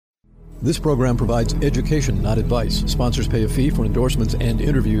This program provides education, not advice. Sponsors pay a fee for endorsements and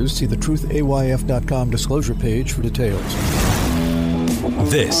interviews. See the truthayf.com disclosure page for details.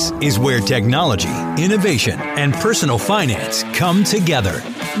 This is where technology, innovation, and personal finance come together.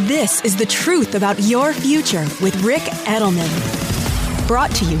 This is The Truth About Your Future with Rick Edelman.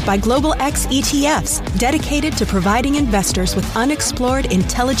 Brought to you by Global X ETFs, dedicated to providing investors with unexplored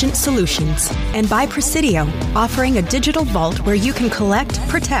intelligent solutions. And by Presidio, offering a digital vault where you can collect,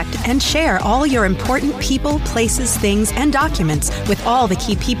 protect, and share all your important people, places, things, and documents with all the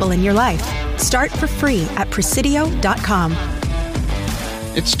key people in your life. Start for free at Presidio.com.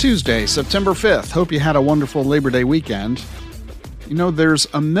 It's Tuesday, September 5th. Hope you had a wonderful Labor Day weekend. You know, there's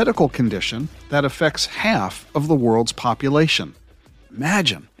a medical condition that affects half of the world's population.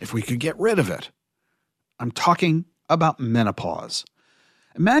 Imagine if we could get rid of it. I'm talking about menopause.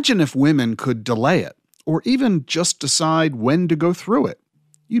 Imagine if women could delay it, or even just decide when to go through it.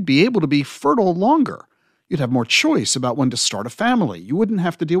 You'd be able to be fertile longer. You'd have more choice about when to start a family. You wouldn't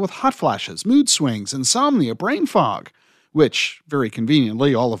have to deal with hot flashes, mood swings, insomnia, brain fog, which, very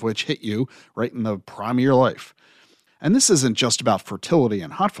conveniently, all of which hit you right in the prime of your life. And this isn't just about fertility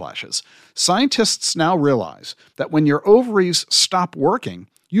and hot flashes. Scientists now realize that when your ovaries stop working,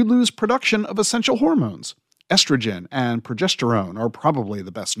 you lose production of essential hormones. Estrogen and progesterone are probably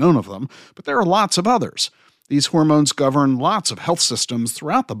the best known of them, but there are lots of others. These hormones govern lots of health systems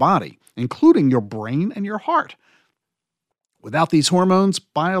throughout the body, including your brain and your heart. Without these hormones,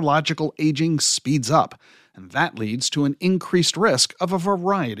 biological aging speeds up, and that leads to an increased risk of a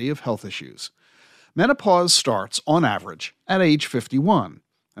variety of health issues. Menopause starts, on average, at age 51,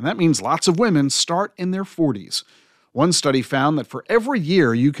 and that means lots of women start in their 40s. One study found that for every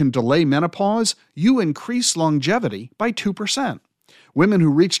year you can delay menopause, you increase longevity by 2%. Women who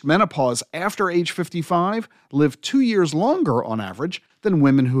reached menopause after age 55 live 2 years longer on average than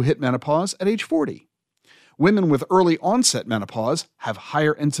women who hit menopause at age 40. Women with early onset menopause have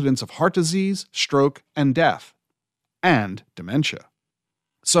higher incidence of heart disease, stroke, and death, and dementia.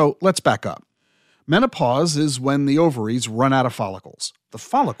 So let's back up. Menopause is when the ovaries run out of follicles. The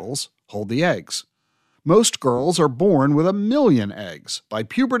follicles hold the eggs. Most girls are born with 1 million eggs. By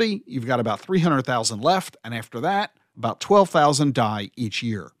puberty, you've got about 300,000 left, and after that, about 12,000 die each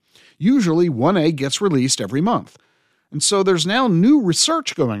year. Usually, one egg gets released every month. And so there's now new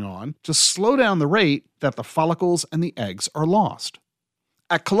research going on to slow down the rate that the follicles and the eggs are lost.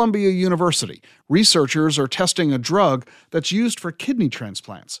 At Columbia University, researchers are testing a drug that's used for kidney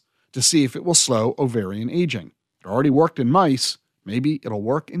transplants to see if it will slow ovarian aging. It already worked in mice. Maybe it'll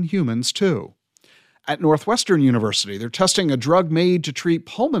work in humans too. At Northwestern University, they're testing a drug made to treat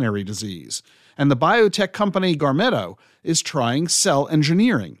pulmonary disease. And the biotech company Garmetto is trying cell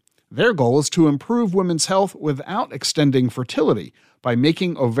engineering. Their goal is to improve women's health without extending fertility by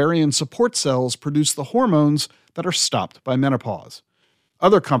making ovarian support cells produce the hormones that are stopped by menopause.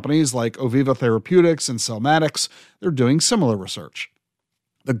 Other companies like Oviva Therapeutics and Cellmatics, they're doing similar research.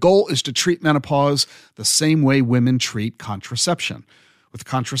 The goal is to treat menopause the same way women treat contraception. With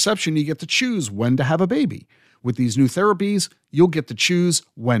contraception, you get to choose when to have a baby. With these new therapies, you'll get to choose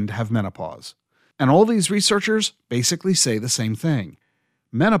when to have menopause. And all these researchers basically say the same thing.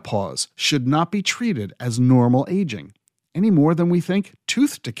 Menopause should not be treated as normal aging, any more than we think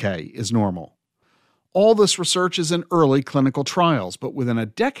tooth decay is normal. All this research is in early clinical trials, but within a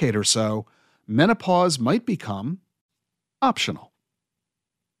decade or so, menopause might become optional.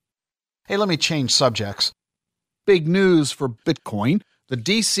 Hey, let me change subjects. Big news for Bitcoin. The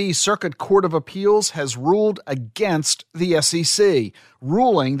D.C. Circuit Court of Appeals has ruled against the SEC,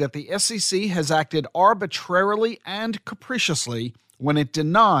 ruling that the SEC has acted arbitrarily and capriciously when it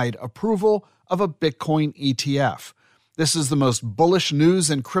denied approval of a Bitcoin ETF. This is the most bullish news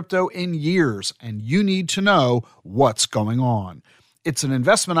in crypto in years, and you need to know what's going on. It's an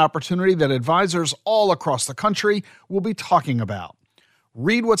investment opportunity that advisors all across the country will be talking about.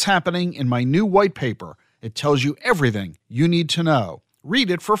 Read what's happening in my new white paper. It tells you everything you need to know.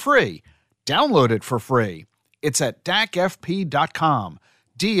 Read it for free. Download it for free. It's at dacfp.com,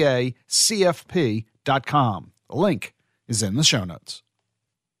 DACFP.com. The link is in the show notes.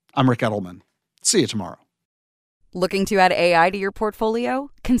 I'm Rick Edelman. See you tomorrow. Looking to add AI to your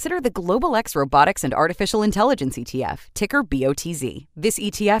portfolio? Consider the Global X Robotics and Artificial Intelligence ETF, ticker BOTZ. This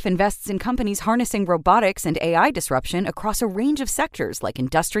ETF invests in companies harnessing robotics and AI disruption across a range of sectors like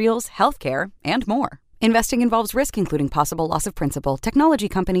industrials, healthcare, and more. Investing involves risk, including possible loss of principal. Technology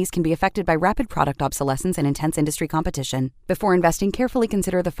companies can be affected by rapid product obsolescence and intense industry competition. Before investing, carefully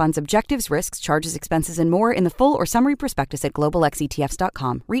consider the fund's objectives, risks, charges, expenses, and more in the full or summary prospectus at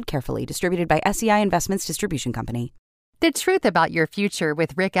globalxetfs.com. Read carefully. Distributed by SEI Investments Distribution Company. The Truth About Your Future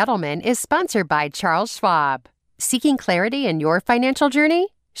with Rick Edelman is sponsored by Charles Schwab. Seeking clarity in your financial journey?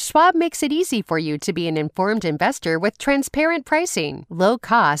 Schwab makes it easy for you to be an informed investor with transparent pricing, low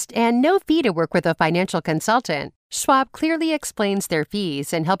cost, and no fee to work with a financial consultant. Schwab clearly explains their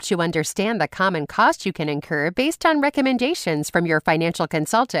fees and helps you understand the common cost you can incur based on recommendations from your financial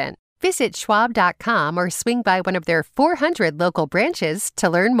consultant. Visit schwab.com or swing by one of their 400 local branches to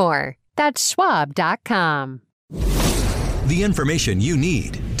learn more. That's schwab.com. The information you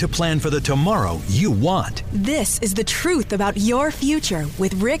need to plan for the tomorrow you want. This is The Truth About Your Future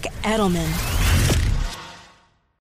with Rick Edelman.